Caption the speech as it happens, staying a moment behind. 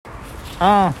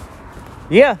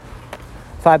Yeah.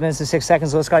 5 minutes and 6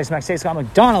 seconds. Little Scotty Smack State's got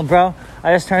McDonald, bro.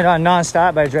 I just turned on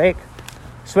Nonstop by Drake.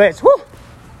 Switch. Woo!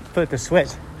 Flip the switch.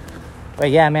 But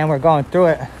yeah, man, we're going through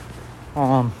it.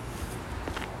 I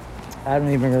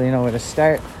don't even really know where to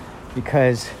start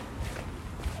because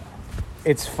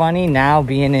it's funny now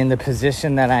being in the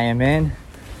position that I am in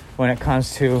when it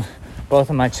comes to both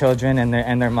of my children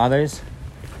and their mothers.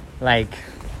 Like,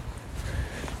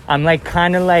 I'm like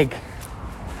kind of like,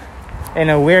 in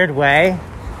a weird way,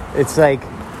 it's like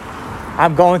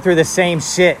I'm going through the same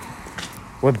shit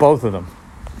with both of them.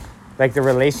 Like the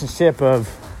relationship of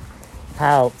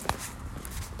how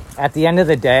at the end of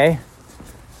the day,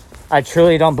 I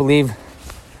truly don't believe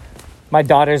my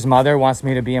daughter's mother wants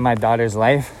me to be in my daughter's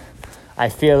life. I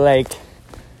feel like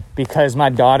because my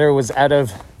daughter's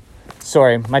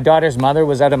mother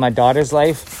was out of my daughter's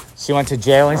life. She went to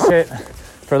jail and shit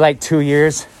for like 2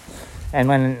 years. And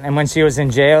when she was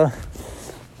in jail,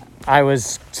 I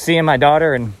was seeing my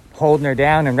daughter and holding her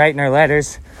down and writing her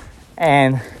letters.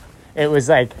 And it was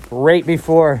like right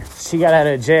before she got out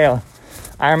of jail.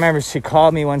 I remember she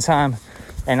called me one time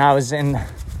and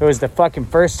it was the fucking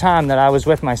first time that I was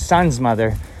with my son's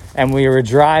mother. And we were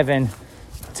driving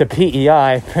to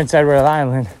PEI, Prince Edward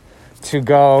Island, to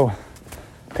go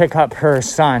pick up her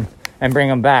son and bring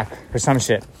him back or some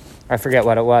shit. I forget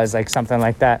what it was, like something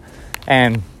like that.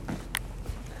 And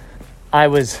I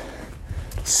was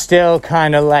still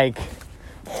kind of like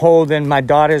holding my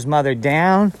daughter's mother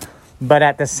down, but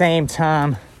at the same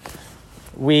time,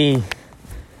 we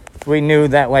knew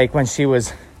that like when she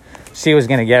was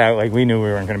gonna get out, like we knew we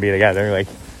weren't gonna be together, like,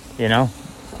 you know.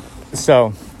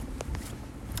 So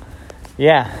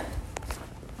yeah.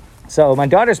 So my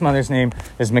daughter's mother's name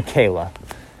is Michaela,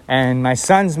 and my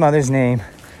son's mother's name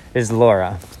is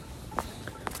Laura.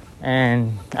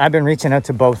 And I've been reaching out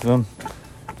to both of them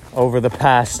over the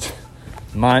past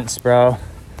months, bro.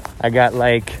 I got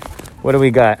like, what do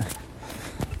we got?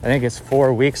 I think it's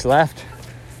 4 weeks left.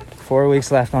 4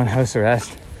 weeks left on house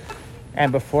arrest.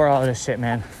 And before all this shit,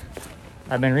 man,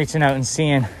 I've been reaching out and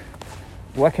seeing,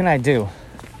 what can I do?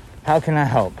 How can I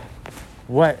help?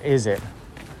 What is it?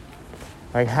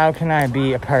 Like, how can I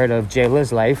be a part of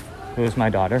Jayla's life, who is my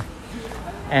daughter?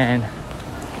 And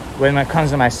when it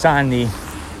comes to my son, the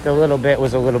little bit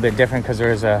was a little bit different because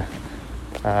there was a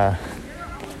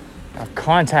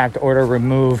contact order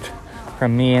removed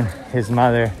from me and his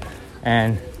mother.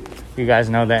 And you guys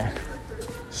know that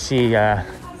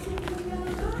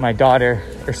my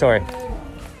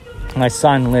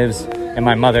son lives in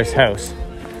my mother's house.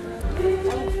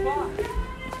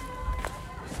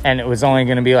 And it was only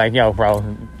going to be like, yo,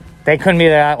 bro, they couldn't be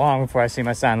there that long before I see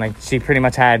my son. Like, she pretty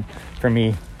much had for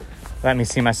me, let me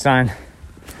see my son.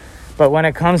 But when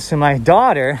it comes to my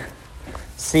daughter,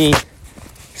 see,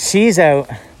 she's out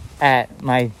at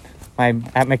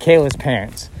at Michaela's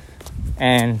parents.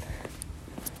 And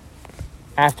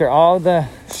after all the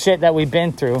shit that we've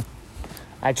been through,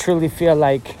 I truly feel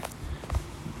like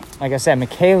I said,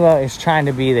 Michaela is trying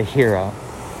to be the hero.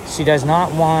 She does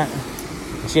not want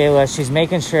Jayla. She's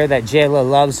making sure that Jayla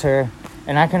loves her.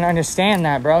 And I can understand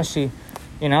that, bro. She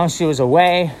was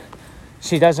away.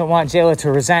 She doesn't want Jayla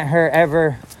to resent her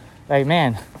ever. Like,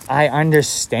 man, I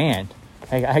understand.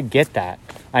 Like, I get that.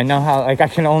 I know how, like, I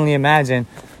can only imagine.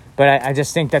 But I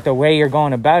just think that the way you're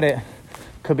going about it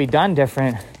could be done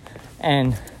different.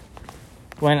 And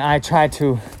when I try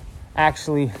to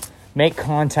actually make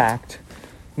contact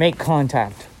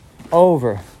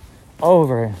over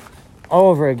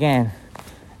again,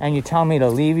 and you tell me to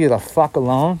leave you the fuck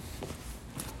alone,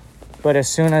 but as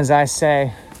soon as I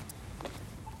say,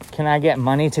 can I get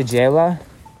money to Jayla,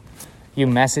 you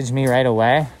message me right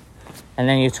away. And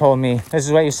then you told me, this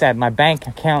is what you said, my bank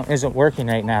account isn't working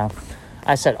right now.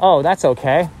 I said, oh, that's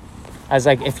okay. I was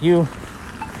like, if you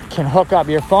can hook up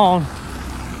your phone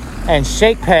and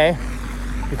Shake Pay,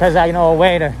 because I know a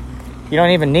way to, you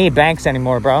don't even need banks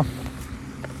anymore, bro.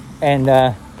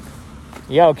 And,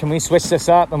 yo, can we switch this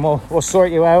up and we'll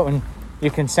sort you out and you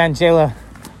can send Jayla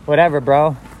whatever,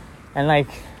 bro. And like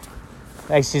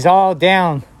she's all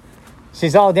down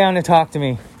to talk to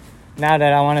me now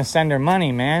that I want to send her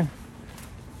money, man.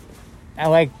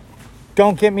 And like,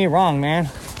 don't get me wrong, man.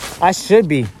 I should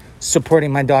be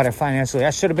supporting my daughter financially.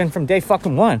 I should have been from day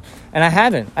fucking one. And I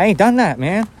haven't. I ain't done that,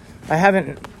 man.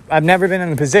 I've never been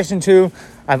in a position to.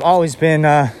 I've always been,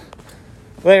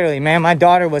 literally, man, my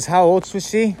daughter was, how old was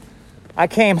she? I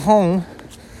came home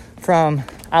from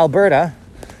Alberta,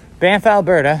 Banff,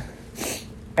 Alberta,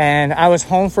 and I was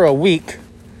home for a week,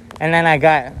 and then I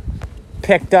got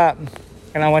picked up,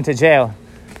 and I went to jail.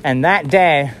 And that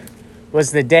day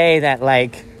was the day that,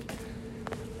 like,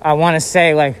 I want to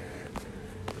say, like,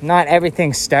 not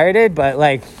everything started, but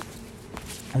like,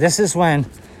 this is when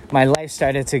my life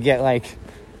started to get like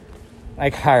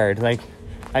hard. Like,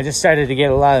 I just started to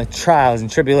get a lot of trials and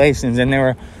tribulations, and they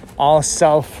were all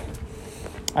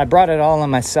I brought it all on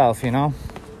myself, you know?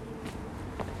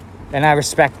 And I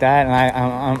respect that,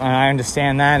 and I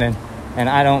understand that, and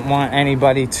I don't want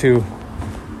anybody to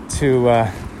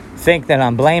think that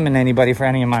I'm blaming anybody for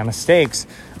any of my mistakes,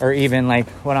 or even like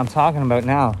what I'm talking about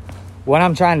now. What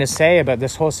I'm trying to say about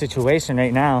this whole situation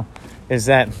right now is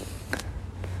that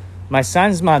my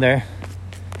son's mother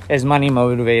is money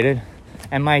motivated,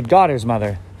 and my daughter's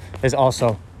mother is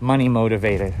also money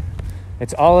motivated.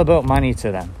 It's all about money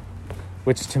to them,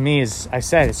 which to me is, I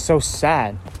said, it's so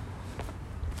sad,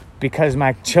 because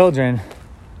my children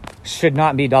should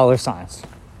not be dollar signs.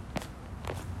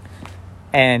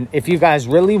 And if you guys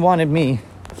really wanted me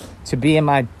to be in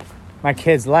my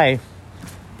kid's life,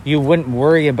 you wouldn't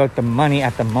worry about the money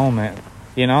at the moment,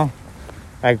 you know?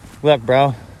 Like, look,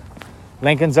 bro,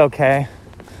 Lincoln's okay.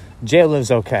 Jayla's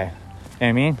okay. You know what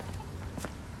I mean?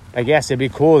 I guess it'd be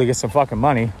cool to get some fucking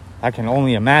money. I can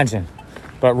only imagine.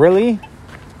 But really?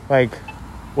 Like,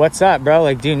 what's up, bro?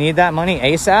 Like, do you need that money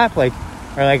ASAP? Like,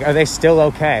 or like, are they still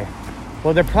okay?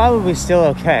 Well, they're probably still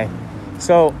okay.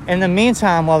 So in the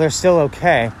meantime, while they're still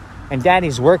okay and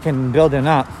daddy's working and building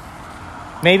up,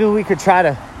 maybe we could try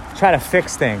to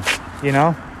fix things, you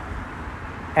know?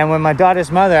 And when my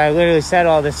daughter's mother, I literally said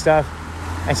all this stuff,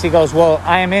 and she goes, well,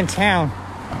 I am in town.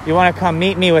 You want to come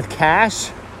meet me with cash?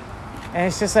 And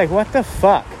it's just like, what the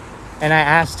fuck? And I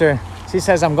asked her, she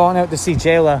says, I'm going out to see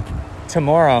Jayla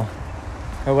tomorrow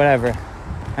or whatever.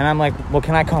 And I'm like, well,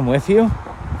 can I come with you?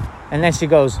 And then she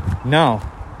goes, no,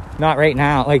 not right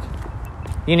now. Like,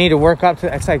 you need to work up to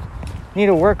that. It's like, you need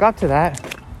to work up to that.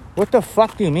 What the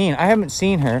fuck do you mean? I haven't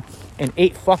seen her in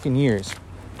 8 fucking years.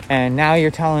 And now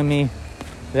you're telling me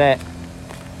that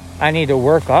I need to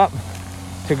work up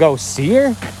to go see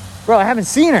her? Bro, I haven't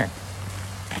seen her.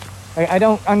 Like, I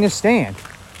don't understand.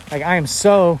 Like, I am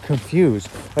so confused.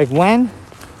 Like, when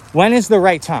is the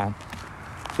right time?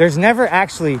 There's never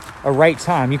actually a right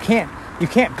time. You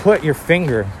can't put your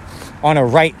finger on a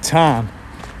right time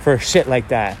for shit like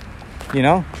that. You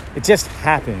know? It just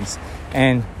happens.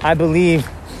 And I believe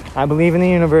in the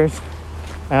universe,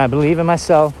 and I believe in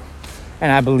myself,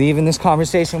 and I believe in this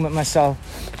conversation with myself,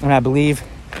 and I believe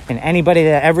in anybody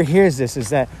that ever hears this, is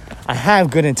that I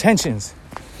have good intentions.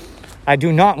 I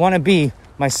do not want to be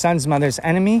my son's mother's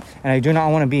enemy, and I do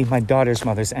not want to be my daughter's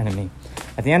mother's enemy.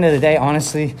 At the end of the day,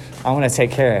 honestly, I want to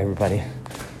take care of everybody.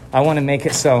 I want to make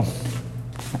it so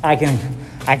I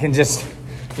can just,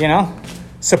 you know,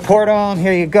 support them.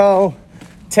 Here you go.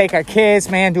 Take our kids,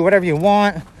 man. Do whatever you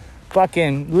want.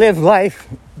 Fucking live life.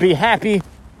 Be happy.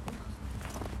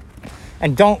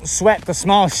 And don't sweat the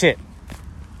small shit.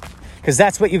 Because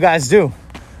that's what you guys do.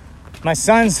 My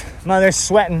son's mother's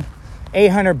sweating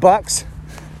 $800.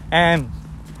 And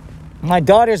my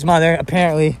daughter's mother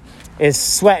apparently is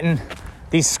sweating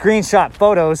these screenshot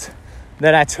photos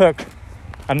that I took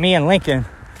of me and Lincoln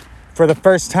for the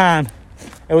first time.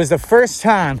 It was the first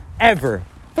time ever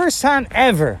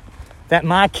that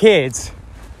my kids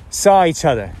saw each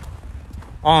other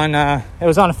on, it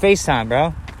was on a FaceTime,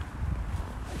 bro.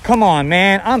 Come on,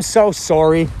 man. I'm so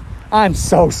sorry,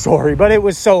 but it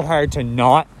was so hard to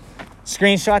not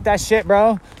screenshot that shit,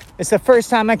 bro. It's the first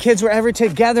time my kids were ever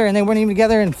together, and they weren't even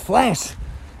together in flesh.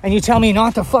 And you tell me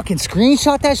not to fucking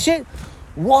screenshot that shit?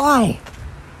 Why?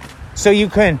 So you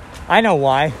couldn't. I know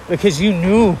why. Because you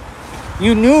knew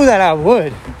that I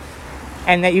would,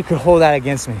 and that you could hold that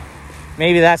against me.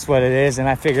 Maybe that's what it is, and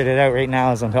I figured it out right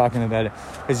now as I'm talking about it.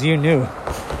 Because you knew.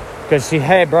 Because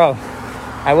hey, bro,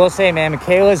 I will say, man,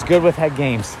 Michaela's good with head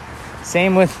games.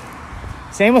 Same with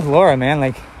Laura, man.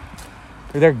 Like,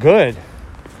 they're good.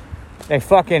 They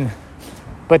fucking...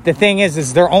 But the thing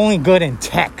is they're only good in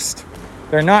text.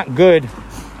 They're not good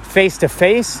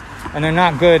face-to-face, and they're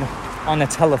not good on the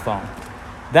telephone.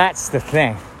 That's the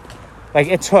thing. Like,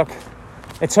 it took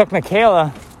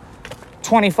Michaela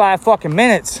 25 fucking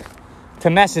minutes to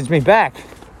message me back,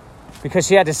 because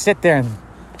she had to sit there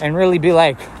and really be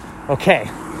like, okay,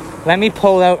 let me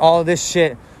pull out all this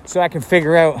shit so I can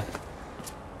figure out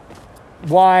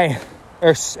why,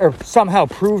 or somehow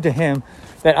prove to him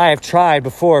that I have tried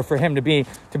before for him to be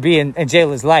in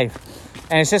Jayla's life.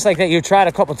 And it's just like that. You tried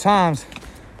a couple times,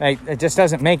 like, it just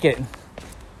doesn't make it.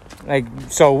 Like,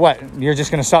 so what? You're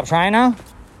just gonna stop trying now?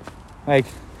 Like,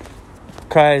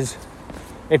 because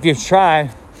if you've tried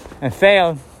and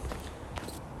failed,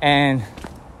 and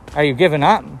are you giving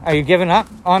up? Are you giving up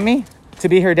on me to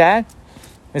be her dad?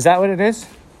 Is that what it is?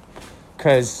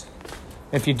 Because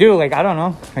if you do, like, I don't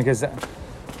know. Because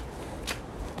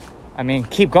I mean,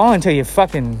 keep going till you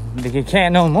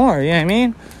can't no more, you know what I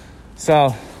mean?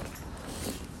 So,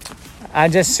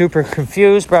 I'm just super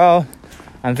confused, bro.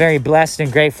 I'm very blessed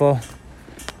and grateful.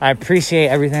 I appreciate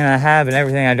everything I have and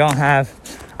everything I don't have.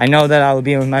 I know that I will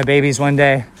be with my babies one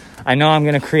day. I know I'm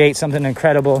going to create something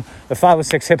incredible. The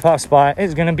 506 Hip Hop Spot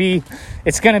is going to be,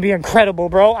 it's going to be incredible,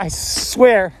 bro. I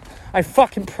swear. I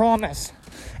fucking promise.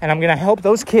 And I'm going to help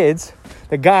those kids,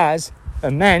 the guys,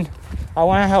 the men. I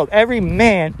want to help every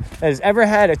man that has ever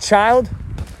had a child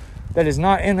that is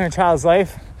not in their child's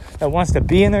life, that wants to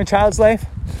be in their child's life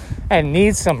and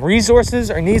needs some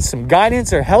resources or needs some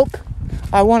guidance or help.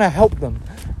 I want to help them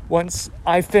once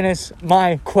I finish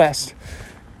my quest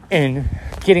in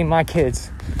getting my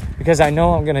kids, because I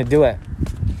know I'm going to do it.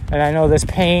 And I know this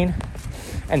pain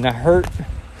and the hurt,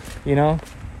 you know,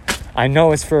 I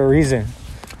know it's for a reason.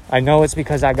 I know it's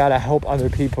because I got to help other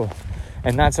people.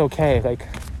 And that's okay. Like,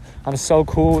 I'm so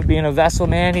cool with being a vessel,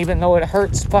 man, even though it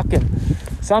hurts fucking.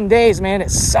 Some days, man, it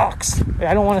sucks.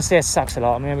 I don't want to say it sucks at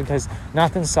all, man, because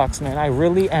nothing sucks, man. I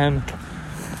really am.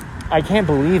 I can't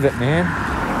believe it, man.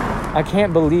 I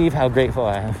can't believe how grateful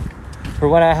I am for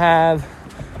what I have.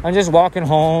 I'm just walking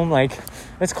home. Like,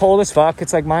 it's cold as fuck.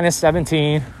 It's like minus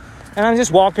 17. And I'm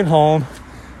just walking home.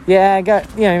 Yeah, I got,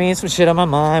 you know what I mean, some shit on my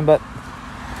mind, but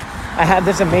I have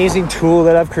this amazing tool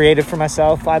that I've created for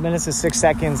myself. 5 minutes and 6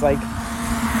 seconds. Like,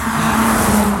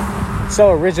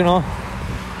 so original.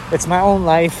 It's my own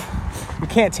life. You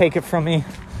can't take it from me.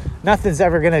 Nothing's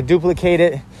ever going to duplicate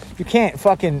it. You can't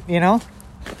fucking, you know?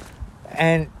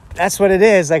 And that's what it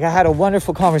is. Like, I had a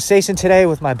wonderful conversation today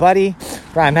with my buddy,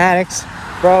 Ryan Maddox.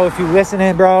 Bro, if you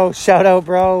listening, bro, shout out,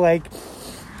 bro. Like,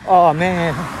 oh,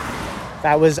 man.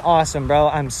 That was awesome, bro.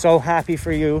 I'm so happy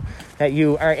for you that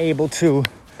you are able to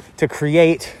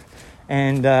create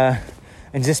and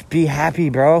just be happy,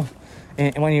 bro.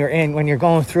 And when you're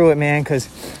going through it, man, because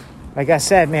like I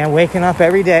said, man, waking up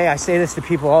every day, I say this to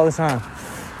people all the time,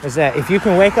 is that if you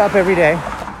can wake up every day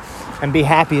and be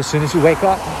happy as soon as you wake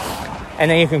up, and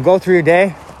then you can go through your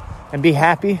day and be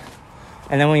happy,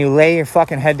 and then when you lay your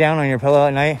fucking head down on your pillow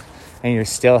at night and you're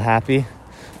still happy,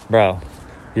 bro,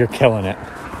 you're killing it.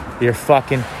 You're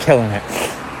fucking killing it.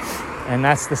 And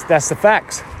that's the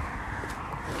facts.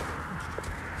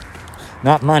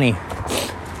 Not money.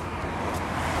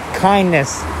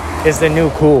 Kindness is the new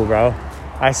cool, bro.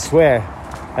 I swear.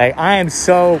 Like, I am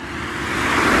so...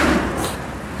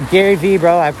 Gary V,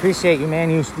 bro, I appreciate you,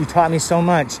 man. You taught me so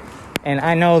much. And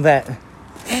I know that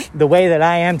the way that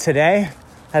I am today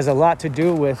has a lot to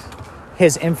do with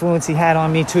his influence he had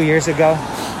on me 2 years ago.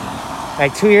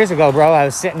 Like, 2 years ago, bro, I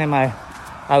was sitting in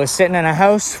a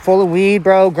house full of weed,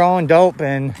 bro, growing dope,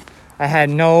 and I had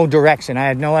no direction. I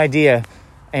had no idea.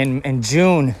 In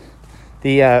June,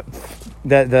 the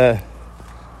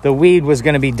weed was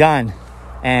going to be done,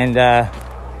 and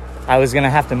I was going to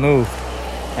have to move,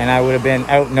 and I would have been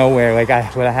out nowhere. Like, I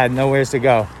would have had nowhere to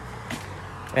go.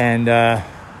 And,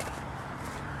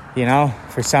 you know,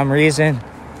 for some reason,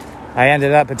 I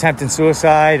ended up attempting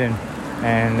suicide,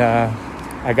 and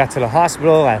I got to the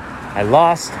hospital. I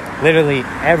lost literally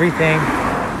everything,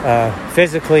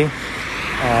 physically.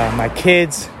 My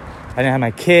kids, I didn't have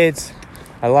my kids.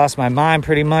 I lost my mind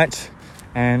pretty much.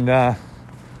 And I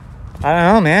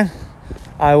don't know, man.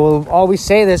 I will always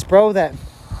say this, bro, that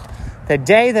the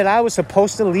day that I was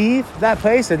supposed to leave that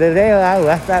place, or the day that I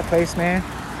left that place, man,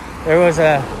 there was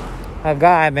a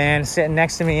guy, man, sitting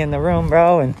next to me in the room,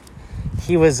 bro, and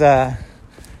he was a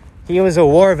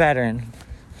war veteran.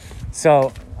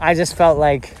 So I just felt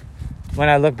like, when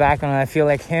I look back on it, I feel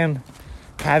like him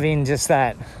having just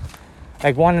that,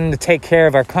 like, wanting to take care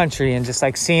of our country, and just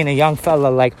like seeing a young fella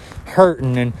like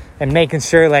hurting and making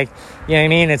sure, like, you know what I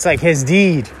mean? It's like his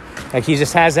deed. Like, he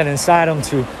just has that inside him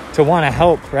to want to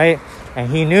help, right? And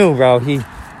he knew, bro, he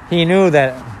knew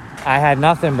that I had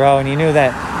nothing, bro. And he knew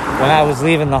that when I was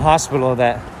leaving the hospital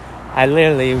that I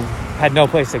literally had no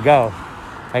place to go.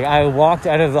 Like, I walked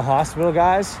out of the hospital,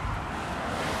 guys,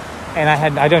 and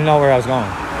I didn't know where I was going.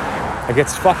 Like,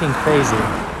 it's fucking crazy.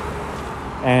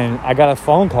 And I got a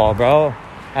phone call, bro,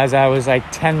 as I was like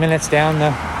 10 minutes down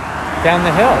the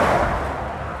hill.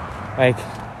 Like,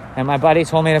 and my buddy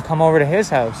told me to come over to his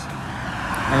house.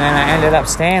 And then I ended up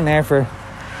staying there for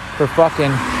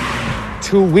fucking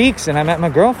 2 weeks, and I met my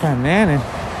girlfriend, man,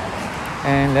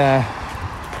 and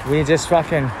we just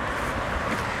fucking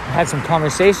had some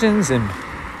conversations and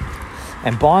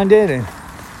bonded, and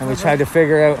we tried to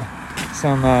figure out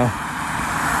some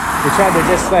we tried to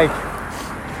just, like,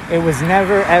 it was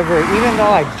never ever, even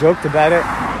though I joked about it,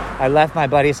 I left my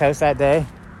buddy's house that day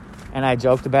and I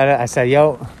joked about it. I said,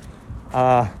 yo,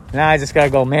 now I just gotta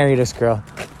go marry this girl.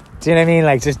 Do you know what I mean?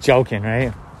 Like, just joking,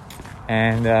 right?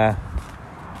 and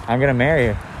I'm gonna marry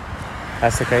her.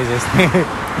 That's the craziest thing.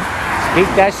 Speak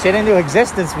that shit into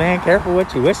existence, man. Careful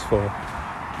what you wish for.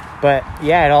 But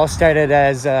yeah, it all started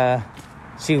as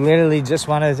she literally just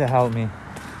wanted to help me.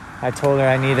 I told her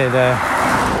I needed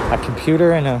a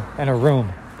computer and a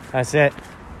room. That's it.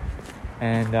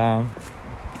 And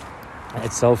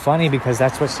it's so funny because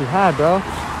that's what she had, bro.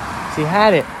 She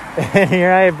had it. And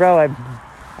here I am, bro.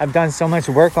 I've done so much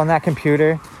work on that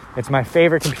computer. It's my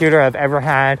favorite computer I've ever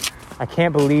had. I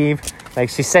can't believe, like,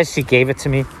 she says she gave it to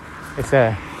me. I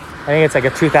think it's like a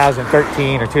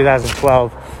 2013 or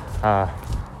 2012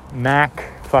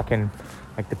 Mac, fucking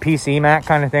like the PC Mac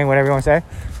kind of thing, whatever you want to say.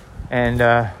 And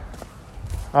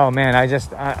oh man,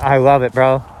 I love it,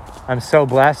 bro. I'm so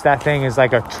blessed. That thing is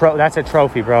like that's a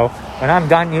trophy, bro. When I'm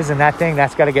done using that thing,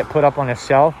 that's got to get put up on a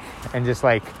shelf and just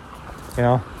like, you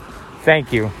know,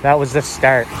 thank you. That was the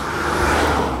start.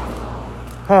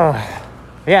 Oh,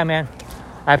 yeah, man.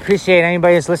 I appreciate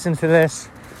anybody that's listening to this.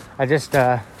 I just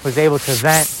was able to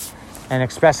vent and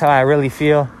express how I really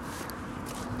feel.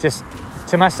 Just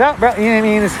to myself, bro. You know what I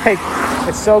mean? It's like,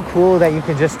 it's so cool that you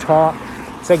can just talk.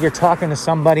 It's like you're talking to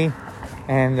somebody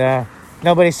and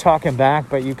nobody's talking back,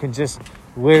 but you can just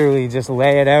literally just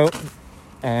lay it out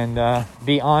and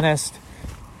be honest.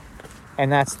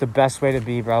 And that's the best way to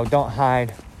be, bro. Don't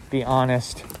hide. Be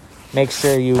honest. Make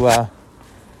sure you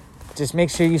just make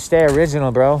sure you stay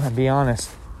original, bro, and be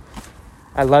honest.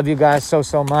 I love you guys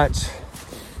so much.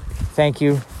 Thank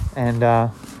you. And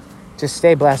just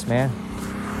stay blessed, man.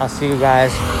 I'll see you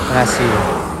guys when I see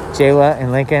you. Jayla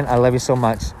and Lincoln, I love you so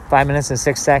much. 5 minutes and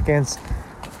 6 seconds.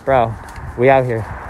 Bro, we out here.